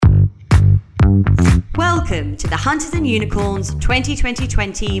Welcome to the Hunters and Unicorns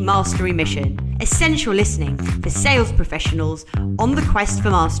 2020 Mastery Mission. Essential listening for sales professionals on the quest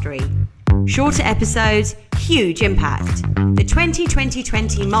for mastery. Shorter episodes, huge impact. The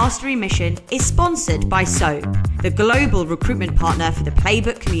 2020 Mastery Mission is sponsored by SOAP, the global recruitment partner for the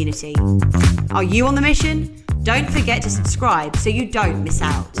Playbook community. Are you on the mission? Don't forget to subscribe so you don't miss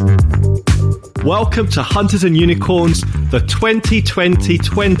out. Welcome to Hunters and Unicorns, the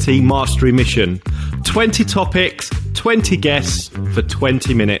 2020 Mastery Mission. 20 topics, 20 guests for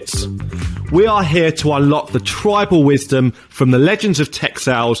 20 minutes. We are here to unlock the tribal wisdom from the legends of tech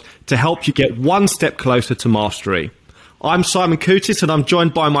sales to help you get one step closer to mastery. I'm Simon Kutis and I'm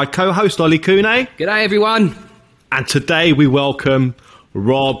joined by my co-host Ollie Kune. G'day everyone. And today we welcome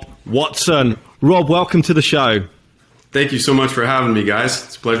Rob Watson. Rob, welcome to the show. Thank you so much for having me, guys.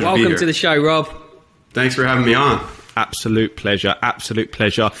 It's a pleasure to be here. Welcome to the show, Rob. Thanks for having me on. Absolute pleasure, absolute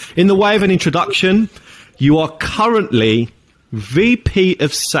pleasure. In the way of an introduction, you are currently VP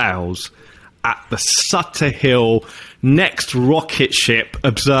of Sales at the Sutter Hill Next Rocket Ship,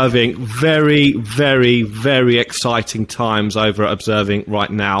 observing very, very, very exciting times over at Observing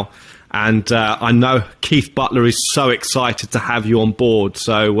right now. And I know Keith Butler is so excited to have you on board.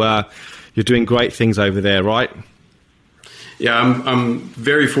 So you're doing great things over there, right? Yeah, I'm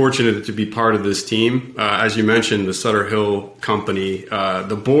very fortunate to be part of this team. As you mentioned, the Sutter Hill company,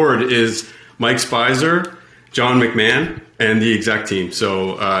 the board is Mike Spicer, John McMahon, and the exec team.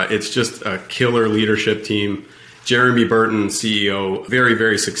 So it's just a killer leadership team. Jeremy Burton, CEO, very,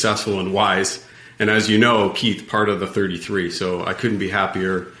 very successful and wise. And as you know, Keith, part of the 33. So I couldn't be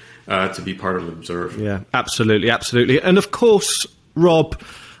happier to be part of Observe. Yeah, absolutely, absolutely. And of course, Rob,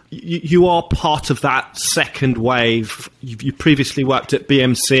 you are part of that second wave. You previously worked at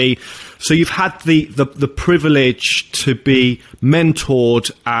BMC, so you've had the privilege to be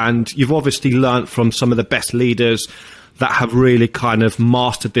mentored, and you've obviously learnt from some of the best leaders that have really kind of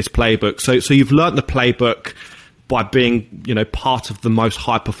mastered this playbook. So you've learnt the playbook by being, part of the most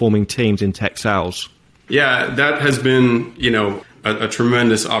high-performing teams in tech sales. Yeah, that has been, a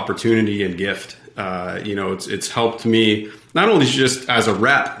tremendous opportunity and gift. It's helped me not only just as a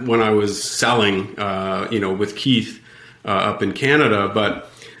rep when I was selling, with Keith up in Canada, but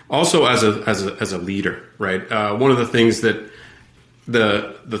also as a leader, right? One of the things that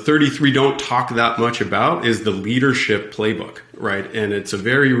the 33 don't talk that much about is the leadership playbook, right? And it's a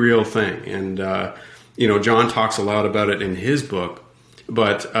very real thing. And, John talks a lot about it in his book,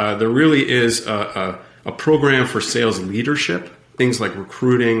 but there really is a program for sales leadership, things like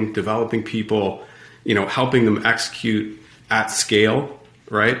recruiting, developing people, helping them execute at scale,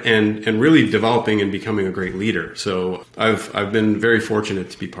 right? And really developing and becoming a great leader. So I've been very fortunate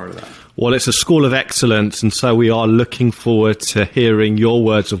to be part of that. Well, it's a school of excellence, and so we are looking forward to hearing your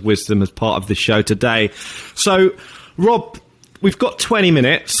words of wisdom as part of the show today. So, Rob, we've got 20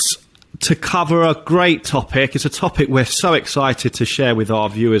 minutes to cover a great topic. It's a topic we're so excited to share with our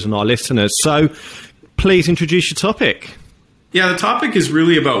viewers and our listeners. So please introduce your topic. Yeah, the topic is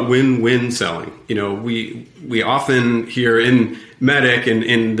really about win-win selling. We often hear in Medic and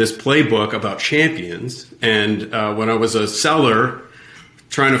in this playbook about champions. And when I was a seller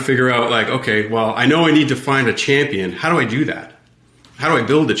trying to figure out I know I need to find a champion. How do I do that? How do I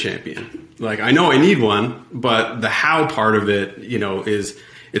build a champion? I know I need one, but the how part of it,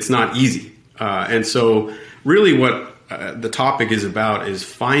 it's not easy. And so really what the topic is about is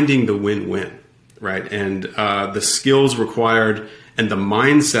finding the win-win. Right. And the skills required and the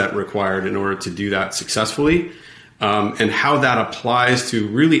mindset required in order to do that successfully, and how that applies to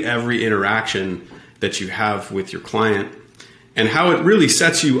really every interaction that you have with your client, and how it really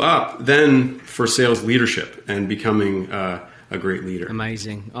sets you up then for sales leadership and becoming a great leader.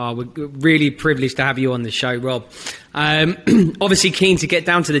 Amazing. We're really privileged to have you on the show, Rob. Obviously keen to get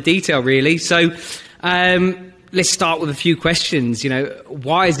down to the detail, really. So let's start with a few questions.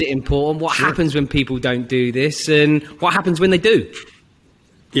 Why is it important? What happens when people don't do this? And what happens when they do?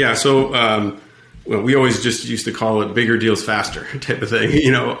 Yeah, so we always just used to call it bigger deals faster type of thing.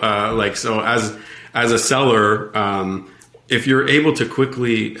 So as a seller, if you're able to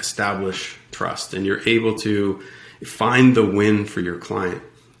quickly establish trust and you're able to find the win for your client,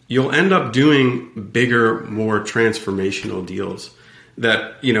 you'll end up doing bigger, more transformational deals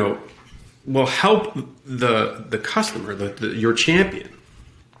that, will help the customer, your champion,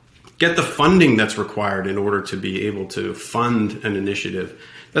 get the funding that's required in order to be able to fund an initiative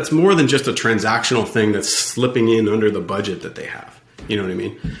that's more than just a transactional thing that's slipping in under the budget that they have. You know what I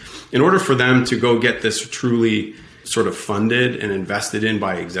mean? In order for them to go get this truly sort of funded and invested in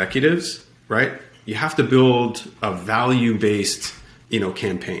by executives, right? You have to build a value-based,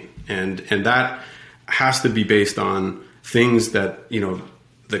 campaign. And that has to be based on things that,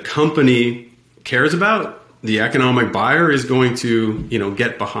 the company cares about, the economic buyer is going to,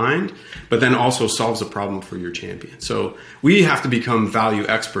 get behind, but then also solves a problem for your champion. So we have to become value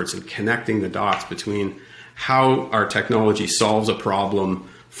experts in connecting the dots between how our technology solves a problem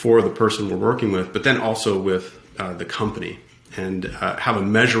for the person we're working with, but then also with the company, and have a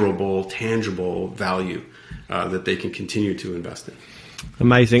measurable, tangible value that they can continue to invest in.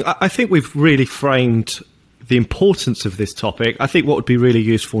 Amazing. I think we've really framed the importance of this topic. I think what would be really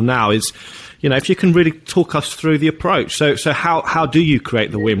useful now is, if you can really talk us through the approach. So how do you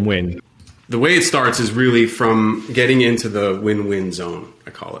create the win-win? The way it starts is really from getting into the win-win zone, I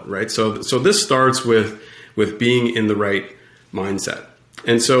call it, right? So this starts with being in the right mindset.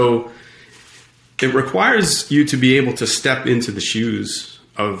 And so it requires you to be able to step into the shoes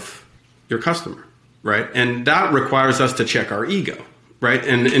of your customer, right? And that requires us to check our ego, right?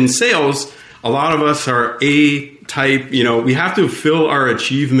 And in sales, a lot of us are A-type, we have to fill our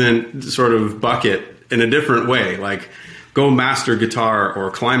achievement sort of bucket in a different way, like go master guitar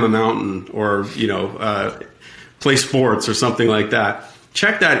or climb a mountain or, play sports or something like that.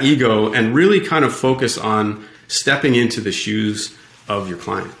 Check that ego and really kind of focus on stepping into the shoes of your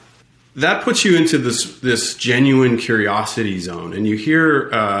client. That puts you into this genuine curiosity zone. And you hear,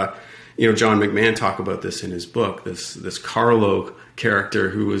 John McMahon talk about this in his book, this Carlo character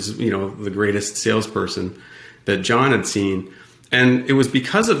who was, the greatest salesperson that John had seen. And it was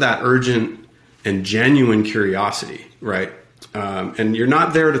because of that urgent and genuine curiosity, right? And you're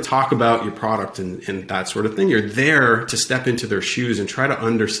not there to talk about your product and that sort of thing. You're there to step into their shoes and try to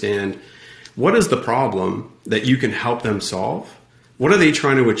understand what is the problem that you can help them solve. What are they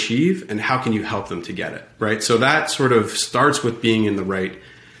trying to achieve, and how can you help them to get it, right? So that sort of starts with being in the right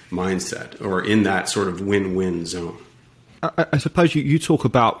mindset or in that sort of win-win zone. I suppose you talk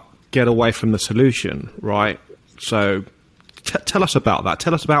about get away from the solution, right? So tell us about that.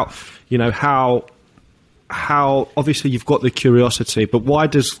 Tell us about, how obviously you've got the curiosity, but why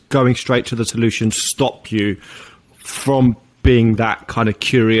does going straight to the solution stop you from being that kind of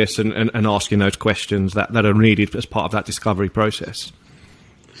curious and asking those questions that are needed as part of that discovery process?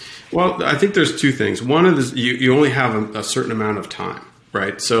 Well, I think there's two things. One is you only have a certain amount of time,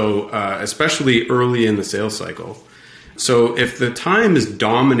 right? So especially early in the sales cycle. So if the time is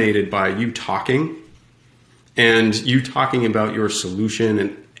dominated by you talking and you talking about your solution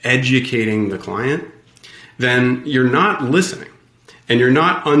and educating the client, then you're not listening and you're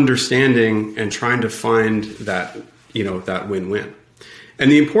not understanding and trying to find that, that win-win.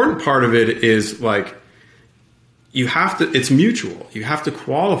 And the important part of it is it's mutual. You have to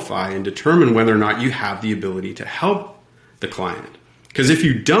qualify and determine whether or not you have the ability to help the client. Because if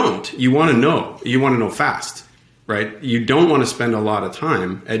you don't, you want to know fast, right? You don't want to spend a lot of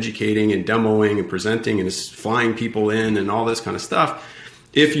time educating and demoing and presenting and flying people in and all this kind of stuff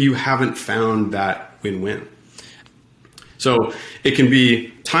if you haven't found that win-win. So it can be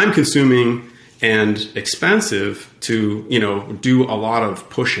time consuming and expensive to, do a lot of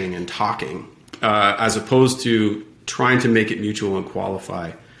pushing and talking, as opposed to trying to make it mutual and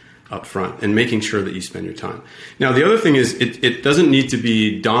qualify up front and making sure that you spend your time. Now, the other thing is it doesn't need to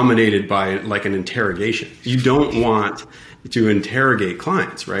be dominated by like an interrogation. You don't want to interrogate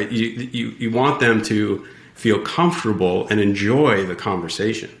clients, right? You want them to feel comfortable and enjoy the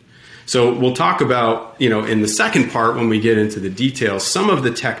conversation. So we'll talk about, in the second part, when we get into the details, some of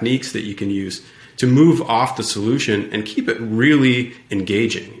the techniques that you can use to move off the solution and keep it really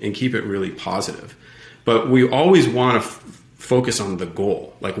engaging and keep it really positive. But we always want to focus on the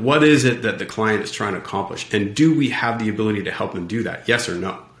goal. Like, what is it that the client is trying to accomplish? And do we have the ability to help them do that? Yes or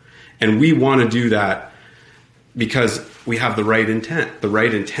no? And we want to do that because we have the right intent. The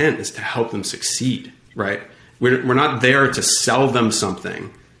right intent is to help them succeed, right? We're not there to sell them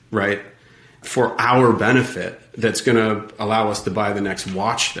something, right, for our benefit that's going to allow us to buy the next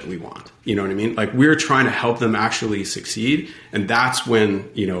watch that we want. You know what I mean? Like, we're trying to help them actually succeed. And that's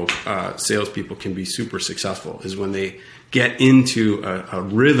when, salespeople can be super successful, is when they get into a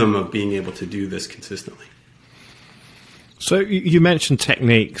rhythm of being able to do this consistently. So you mentioned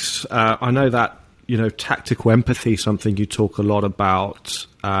techniques. I know that, tactical empathy, something you talk a lot about.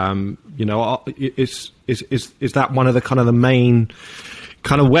 Is that one of the kind of the main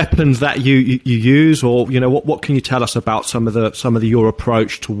kind of weapons that you use, or what can you tell us about some of your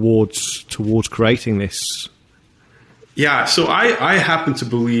approach towards creating this? Yeah, so I happen to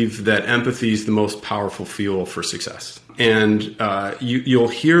believe that empathy is the most powerful fuel for success, and you'll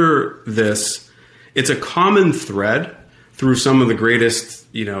hear this. It's a common thread through some of the greatest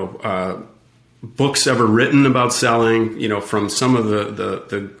books ever written about selling, from some of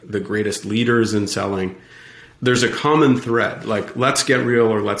the greatest leaders in selling, there's a common thread, like let's get real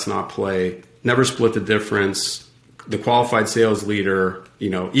or let's not play, never split the difference, the qualified sales leader,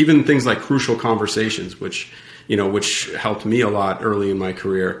 even things like Crucial Conversations, which helped me a lot early in my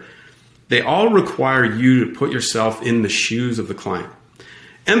career. They all require you to put yourself in the shoes of the client.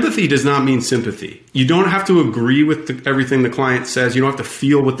 Empathy does not mean sympathy. You don't have to agree with everything the client says. You don't have to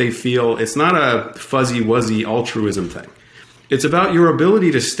feel what they feel. It's not a fuzzy-wuzzy altruism thing. It's about your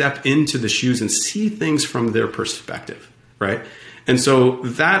ability to step into the shoes and see things from their perspective, right? And so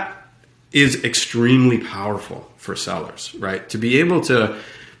that is extremely powerful for sellers, right? To be able to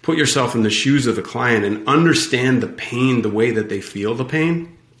put yourself in the shoes of the client and understand the pain the way that they feel the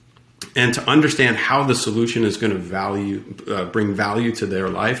pain, and to understand how the solution is going to bring value to their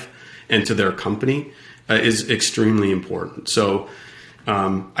life and to their company is extremely important. So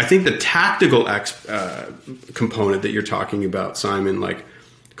I think the tactical component that you're talking about, Simon, like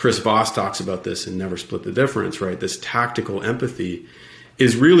Chris Voss talks about this in Never Split the Difference, right? This tactical empathy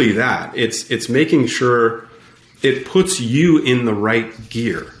is really that. It's making sure it puts you in the right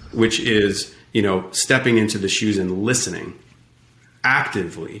gear, which is, stepping into the shoes and listening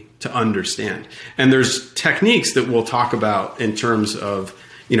actively to understand. And there's techniques that we'll talk about in terms of,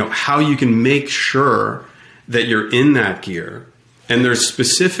 how you can make sure that you're in that gear. And there's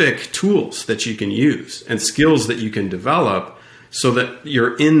specific tools that you can use and skills that you can develop so that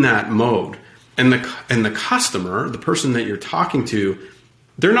you're in that mode. And the customer, the person that you're talking to,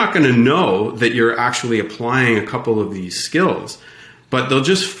 they're not going to know that you're actually applying a couple of these skills, but they'll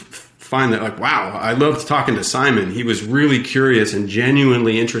just find that, like, wow, I loved talking to Simon. He was really curious and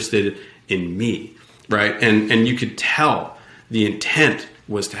genuinely interested in me, right? And you could tell the intent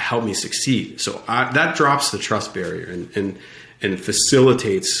was to help me succeed. So that drops the trust barrier and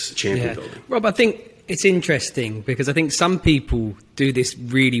facilitates champion building. Rob, I think it's interesting because I think some people do this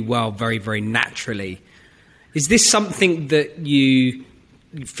really well, very, very naturally. Is this something that you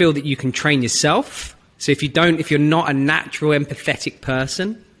feel that you can train yourself? So if you're not a natural empathetic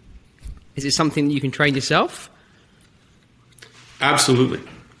person, is it something that you can train yourself? Absolutely,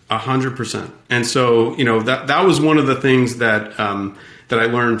 100%. And so, that was one of the things that I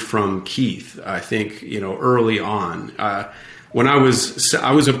learned from Keith. I think, early on, when I was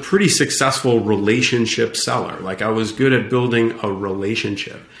a pretty successful relationship seller. Like I was good at building a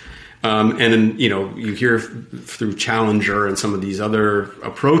relationship. And you hear through Challenger and some of these other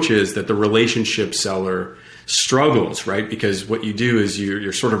approaches that the relationship seller struggles, right? Because what you do is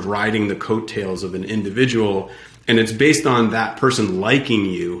you're sort of riding the coattails of an individual, and it's based on that person liking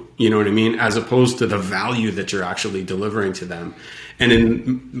you, you know what I mean? As opposed to the value that you're actually delivering to them. And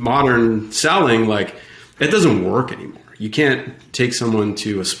in modern selling, like it doesn't work anymore. You can't take someone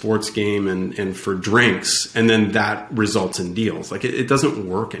to a sports game and for drinks, and then that results in deals. Like it doesn't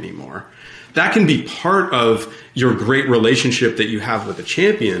work anymore. That can be part of your great relationship that you have with a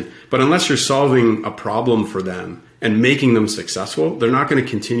champion, but unless you're solving a problem for them and making them successful, they're not going to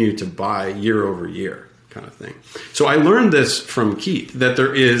continue to buy year over year kind of thing. So I learned this from Keith, that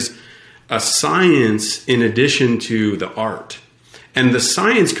there is a science in addition to the art. And the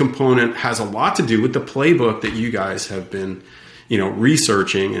science component has a lot to do with the playbook that you guys have been,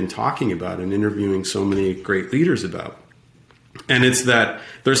 researching and talking about and interviewing so many great leaders about. And it's that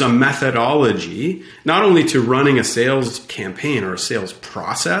there's a methodology, not only to running a sales campaign or a sales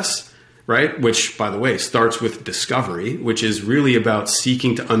process, right? Which, by the way, starts with discovery, which is really about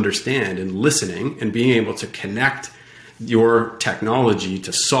seeking to understand and listening and being able to connect your technology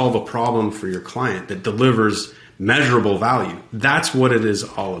to solve a problem for your client that delivers measurable value. That's what it is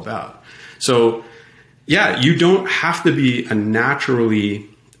all about. So, you don't have to be a naturally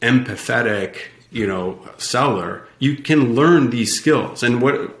empathetic, seller. You can learn these skills. And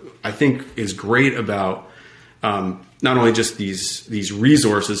what I think is great about not only just these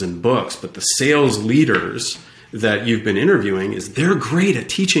resources and books, but the sales leaders that you've been interviewing is they're great at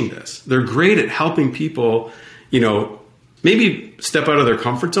teaching this. They're great at helping people, maybe step out of their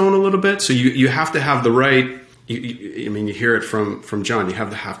comfort zone a little bit. So you have to have the right, you hear it from John, you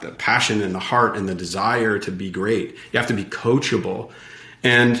have to have the passion and the heart and the desire to be great. You have to be coachable.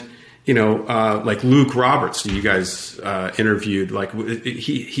 And, like Luke Roberts, you guys interviewed, like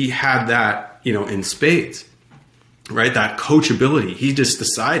he had that, in spades, right? That coachability. He just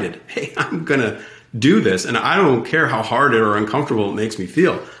decided, hey, I'm going to do this. And I don't care how hard or uncomfortable it makes me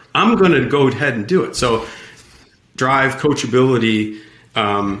feel. I'm going to go ahead and do it. So drive, coachability,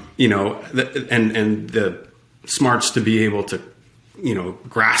 and the smarts to be able to,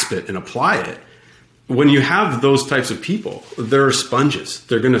 grasp it and apply it. when you have those types of people, they're sponges.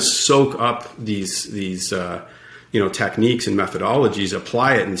 They're going to soak up these techniques and methodologies,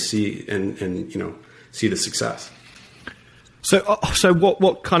 apply it, and see the success. So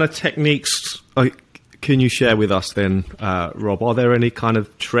what kind of techniques can you share with us then, Rob? Are there any kind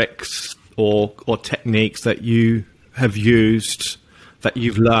of tricks or techniques that you have used that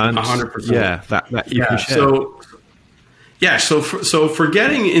you've learned? 100%. Yeah, that you can share. So for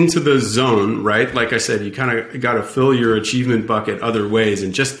getting into the zone, right? Like I said, you kind of got to fill your achievement bucket other ways,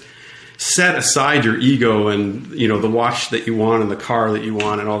 and just set aside your ego and the watch that you want and the car that you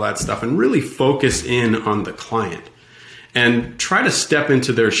want and all that stuff, and really focus in on the client and try to step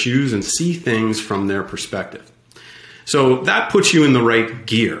into their shoes and see things from their perspective. So that puts you in the right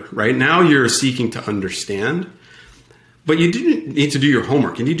gear, right? Now you're seeking to understand, but you do need to do your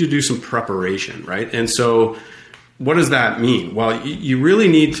homework. You need to do some preparation, right? And so what does that mean? Well, you really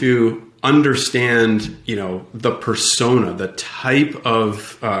need to understand, the persona, the type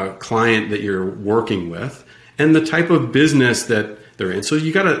of client that you're working with, and the type of business that they're in. So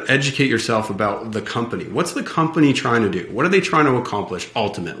you got to educate yourself about the company. What's the company trying to do? What are they trying to accomplish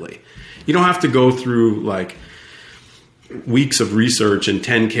ultimately? You don't have to go through like weeks of research and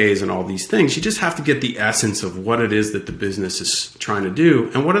 10Ks and all these things. You just have to get the essence of what it is that the business is trying to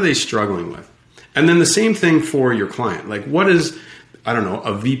do and what are they struggling with. And then the same thing for your client. Like, what is,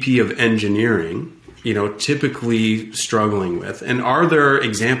 a VP of engineering, typically struggling with? And are there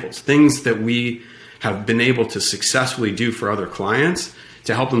examples, things that we have been able to successfully do for other clients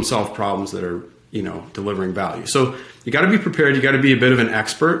to help them solve problems that are, delivering value? So you got to be prepared. You got to be a bit of an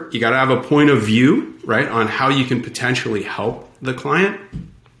expert. You got to have a point of view, right, on how you can potentially help the client.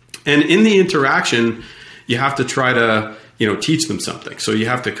 And in the interaction, you have to try to, teach them something. So you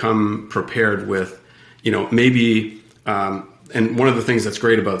have to come prepared with, maybe, and one of the things that's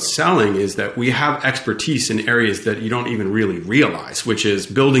great about selling is that we have expertise in areas that you don't even really realize, which is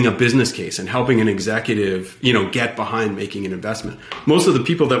building a business case and helping an executive, get behind making an investment. Most of the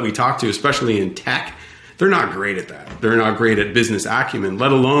people that we talk to, especially in tech, they're not great at that. They're not great at business acumen,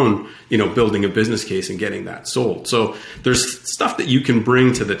 let alone, building a business case and getting that sold. So there's stuff that you can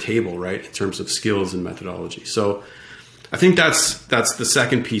bring to the table, right, in terms of skills and methodology. So I think that's the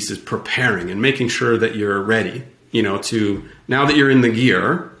second piece, is preparing and making sure that you're ready, to, now that you're in the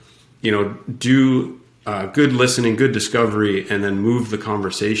gear, do good listening, good discovery, and then move the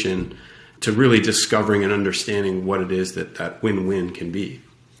conversation to really discovering and understanding what it is that win-win can be.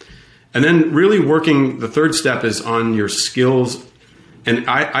 And then really working, the third step is on your skills. And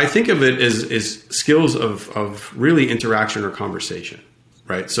I think of it as skills of really interaction or conversation,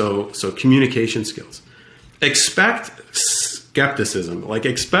 right? So communication skills. Expect skepticism. Like,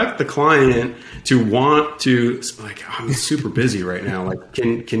 expect the client to want to, like, I'm super busy right now. Like,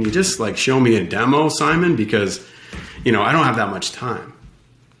 can you just like show me a demo, Simon? Because, I don't have that much time.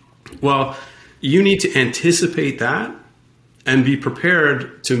 Well, you need to anticipate that and be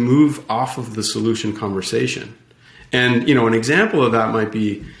prepared to move off of the solution conversation. And, an example of that might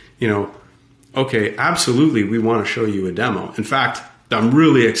be, okay, absolutely, we want to show you a demo. In fact, I'm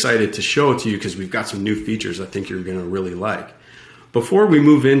really excited to show it to you because we've got some new features I think you're going to really like. Before we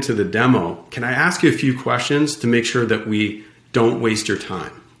move into the demo, can I ask you a few questions to make sure that we don't waste your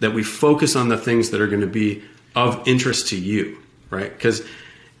time, that we focus on the things that are going to be of interest to you, right? Because,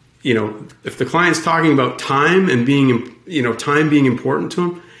 if the client's talking about time and time being important to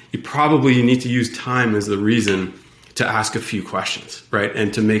them, you probably need to use time as the reason to ask a few questions, right?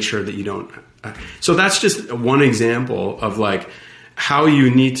 And to make sure that you don't. So that's just one example of like how you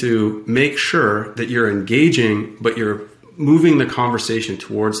need to make sure that you're engaging, but you're moving the conversation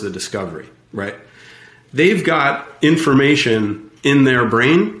towards the discovery, right? They've got information in their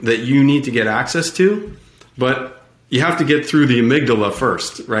brain that you need to get access to, but you have to get through the amygdala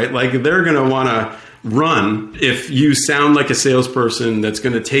first, right? Like, they're going to want to run if you sound like a salesperson that's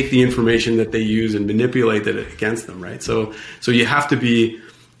going to take the information that they use and manipulate it against them, right? So you have to be,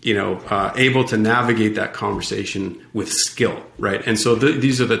 able to navigate that conversation with skill, right? And so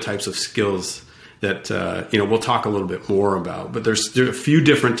these are the types of skills that, we'll talk a little bit more about, but there are a few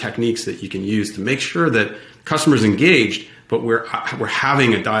different techniques that you can use to make sure that customers engaged, but we're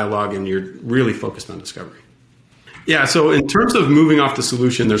having a dialogue and you're really focused on discovery. Yeah. So in terms of moving off the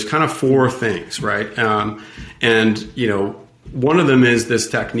solution, there's kind of four things, right? And one of them is this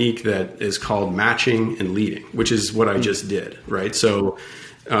technique that is called matching and leading, which is what I just did, right? So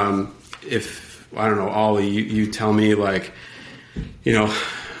if, I don't know, Ollie, you tell me like, you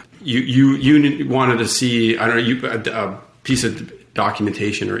wanted to see, I don't know, a piece of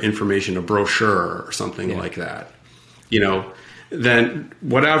documentation or information, a brochure or something like that, then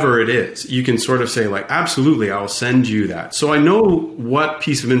whatever it is, you can sort of say like, absolutely, I'll send you that. So I know what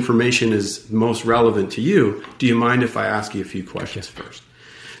piece of information is most relevant to you. Do you mind if I ask you a few questions first?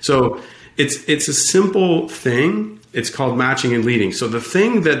 So it's a simple thing. It's called matching and leading. So the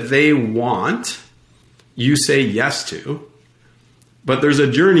thing that they want, you say yes to, but there's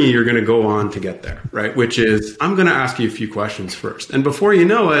a journey you're going to go on to get there, right? Which is, I'm going to ask you a few questions first. And before you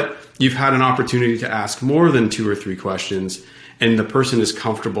know it, you've had an opportunity to ask more than 2 or 3 questions. And the person is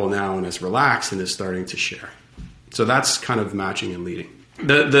comfortable now and is relaxed and is starting to share. So that's kind of matching and leading.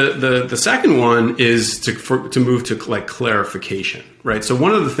 The second one is to move to like clarification, right? So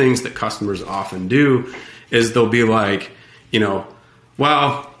one of the things that customers often do is they'll be like,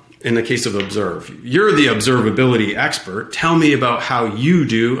 well, in the case of Observe, you're the observability expert. Tell me about how you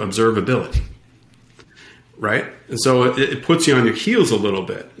do observability, right? And so it puts you on your heels a little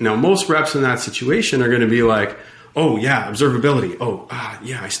bit. Now, most reps in that situation are going to be like, oh yeah, observability. Oh,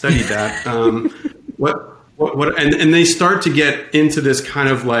 yeah, I studied that. What? And they start to get into this kind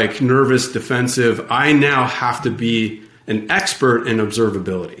of like nervous, defensive. I now have to be an expert in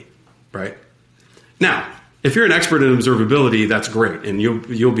observability, right? Now, if you're an expert in observability, that's great, and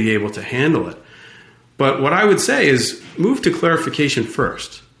you'll be able to handle it. But what I would say is move to clarification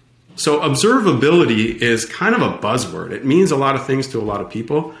first. So observability is kind of a buzzword. It means a lot of things to a lot of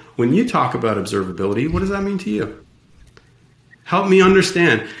people. When you talk about observability, what does that mean to you? Help me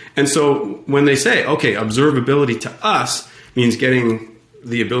understand. And so when they say, okay, observability to us means getting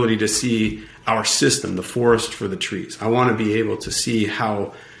the ability to see our system, the forest for the trees. I want to be able to see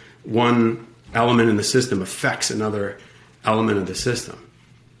how one element in the system affects another element of the system.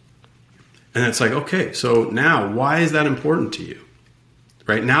 And it's like, okay, so now why is that important to you?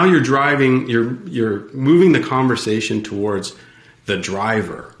 Right now you're moving the conversation towards the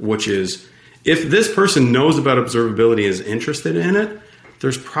driver, which is, if this person knows about observability and is interested in it,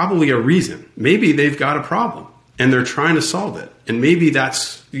 there's probably a reason. Maybe they've got a problem and they're trying to solve it. And maybe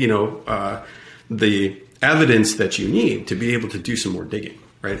that's, the evidence that you need to be able to do some more digging,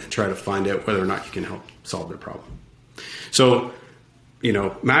 right? And try to find out whether or not you can help solve their problem. So,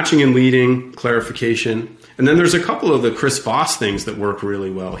 matching and leading, clarification. And then there's a couple of the Chris Voss things that work really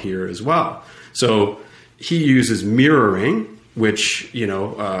well here as well. So he uses mirroring, which,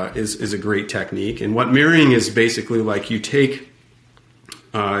 is a great technique. And what mirroring is basically like you take,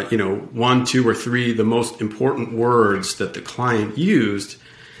 1, 2, or 3, the most important words that the client used,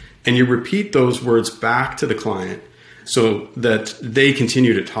 and you repeat those words back to the client so that they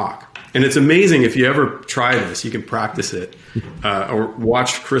continue to talk. And it's amazing if you ever try this, you can practice it or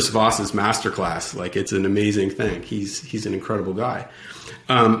watch Chris Voss's masterclass. Like, it's an amazing thing. He's an incredible guy.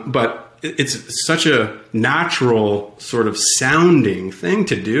 But it's such a natural sort of sounding thing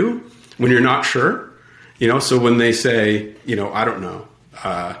to do when you're not sure. So when they say, I don't know,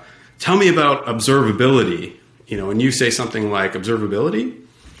 tell me about observability, and you say something like observability,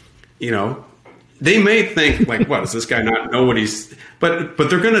 they may think like, what, does this guy not know what he's, but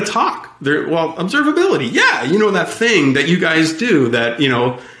they're going to talk. Observability. Yeah. That thing that you guys do that,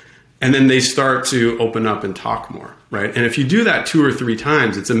 and then they start to open up and talk more. Right. And if you do that 2 or 3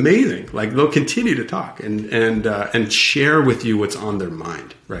 times, it's amazing. Like, they'll continue to talk and share with you what's on their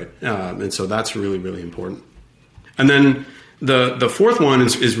mind. Right. And so that's really, really important. And then the fourth one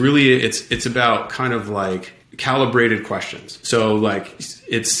is really, it's about kind of like calibrated questions. So like,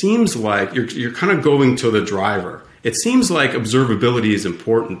 it seems like you're kind of going to the driver. It seems like observability is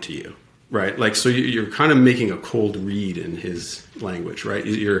important to you, right? Like, so you're kind of making a cold read in his language, right?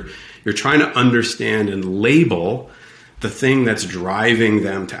 You're trying to understand and label the thing that's driving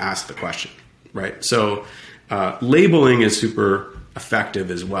them to ask the question, right? So labeling is super effective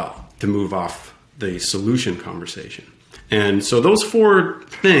as well to move off the solution conversation. And so those 4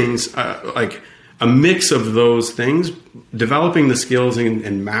 things, like a mix of those things, developing the skills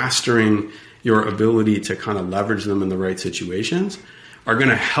and mastering your ability to kind of leverage them in the right situations, are going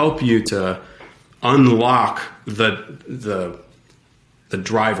to help you to unlock the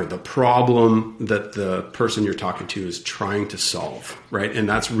driver, the problem that the person you're talking to is trying to solve, right? And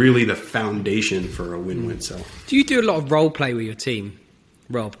that's really the foundation for a win-win sell. Do you do a lot of role play with your team,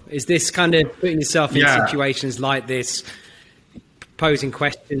 Rob? Is this kind of putting yourself in situations like this, posing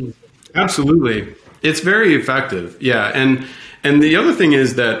questions? Absolutely. It's very effective. Yeah. And the other thing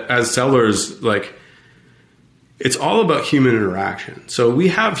is that as sellers, like, it's all about human interaction. So we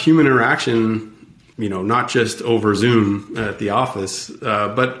have human interaction, not just over Zoom at the office,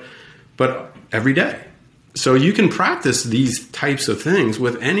 but every day. So you can practice these types of things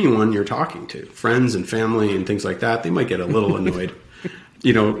with anyone you're talking to, friends and family and things like that. They might get a little annoyed,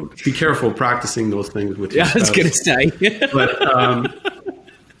 be careful practicing those things with your I was going to say. But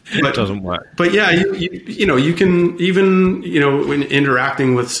it doesn't work. But yeah, you can even, when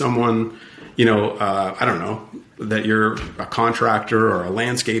interacting with someone, I don't know, that you're a contractor or a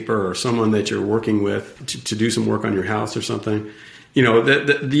landscaper or someone that you're working with to do some work on your house or something,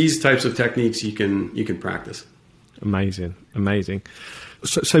 these types of techniques you can practice. Amazing.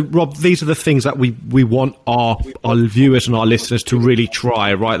 So Rob, these are the things that we want our viewers and our listeners to really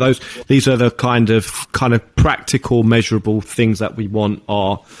try, right? These are the kind of practical, measurable things that we want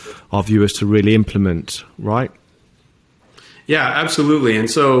our viewers to really implement, right? Yeah, absolutely. And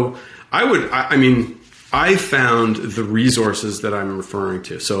so I found the resources that I'm referring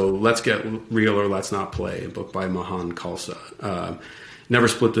to. So Let's Get Real or Let's Not Play, a book by Mahan Khalsa. Never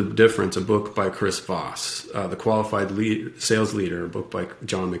Split the Difference, a book by Chris Voss. The Qualified Sales Leader, a book by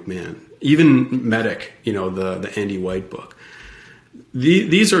John McMahon. Even Medic, the Andy White book.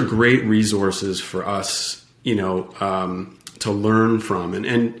 These are great resources for us, to learn from.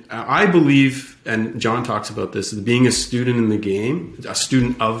 And I believe, and John talks about this, that being a student in the game, a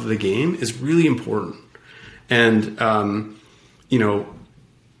student of the game, is really important. And,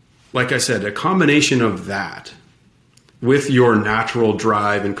 like I said, a combination of that with your natural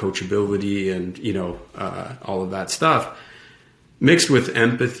drive and coachability and, all of that stuff mixed with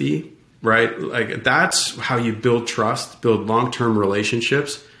empathy, right? Like that's how you build trust, build long-term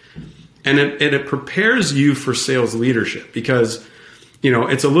relationships. And it prepares you for sales leadership because,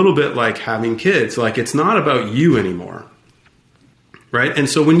 it's a little bit like having kids. Like it's not about you anymore, right? And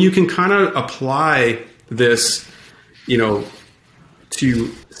so when you can kind of apply this,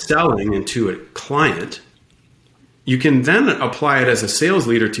 to selling and to a client, you can then apply it as a sales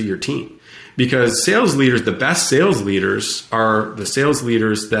leader to your team. Because sales leaders, the best sales leaders are the sales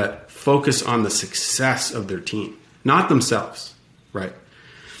leaders that focus on the success of their team, not themselves, right?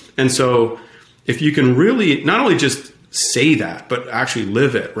 And so if you can really not only just say that, but actually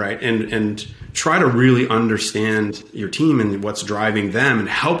live it, right? And try to really understand your team and what's driving them and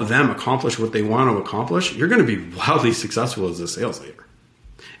help them accomplish what they want to accomplish, you're going to be wildly successful as a sales leader.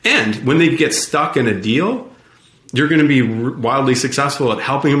 And when they get stuck in a deal, you're going to be wildly successful at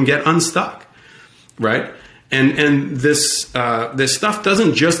helping them get unstuck, right? And this stuff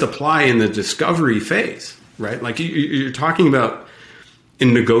doesn't just apply in the discovery phase, right? Like you're talking about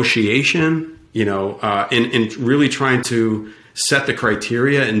in negotiation, in really trying to set the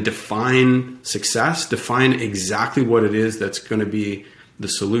criteria and define success, define exactly what it is that's going to be the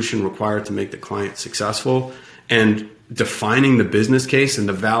solution required to make the client successful, and defining the business case and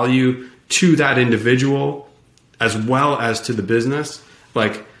the value to that individual as well as to the business.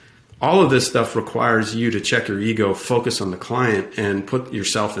 Like all of this stuff requires you to check your ego, focus on the client, and put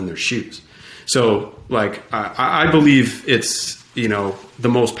yourself in their shoes. So like I believe it's, the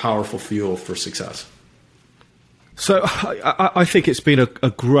most powerful fuel for success. So I think it's been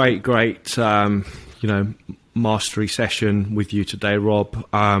a great, mastery session with you today, Rob.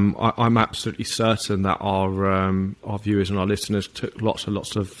 I'm absolutely certain that our viewers and our listeners took lots and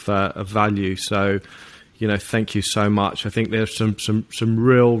lots of value. So, thank you so much. I think there's some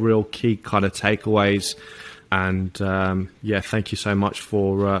real key kind of takeaways. And thank you so much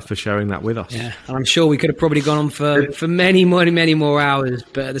for sharing that with us. Yeah, and I'm sure we could have probably gone on for many more hours,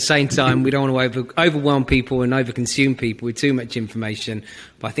 but at the same time, we don't want to overwhelm people and overconsume people with too much information.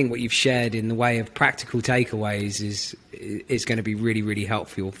 But I think what you've shared in the way of practical takeaways is going to be really, really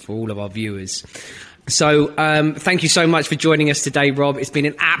helpful for all of our viewers. So thank you so much for joining us today, Rob. It's been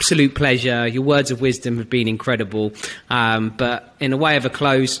an absolute pleasure. Your words of wisdom have been incredible. But in a way of a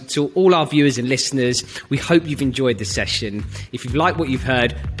close, to all our viewers and listeners, we hope you've enjoyed the session. If you've liked what you've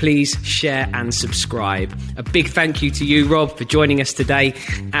heard, please share and subscribe. A big thank you to you, Rob, for joining us today.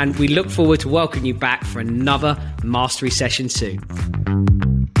 And we look forward to welcoming you back for another mastery session soon.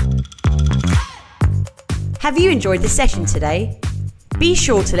 Have you enjoyed the session today? Be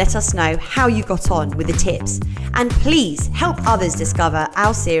sure to let us know how you got on with the tips, and please help others discover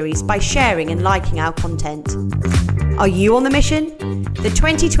our series by sharing and liking our content. Are you on the mission? The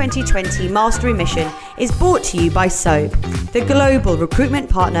 2020 Mastery Mission is brought to you by SOAP, the global recruitment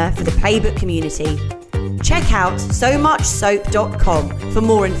partner for the Playbook community. Check out somuchsoap.com for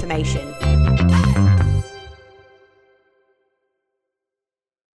more information.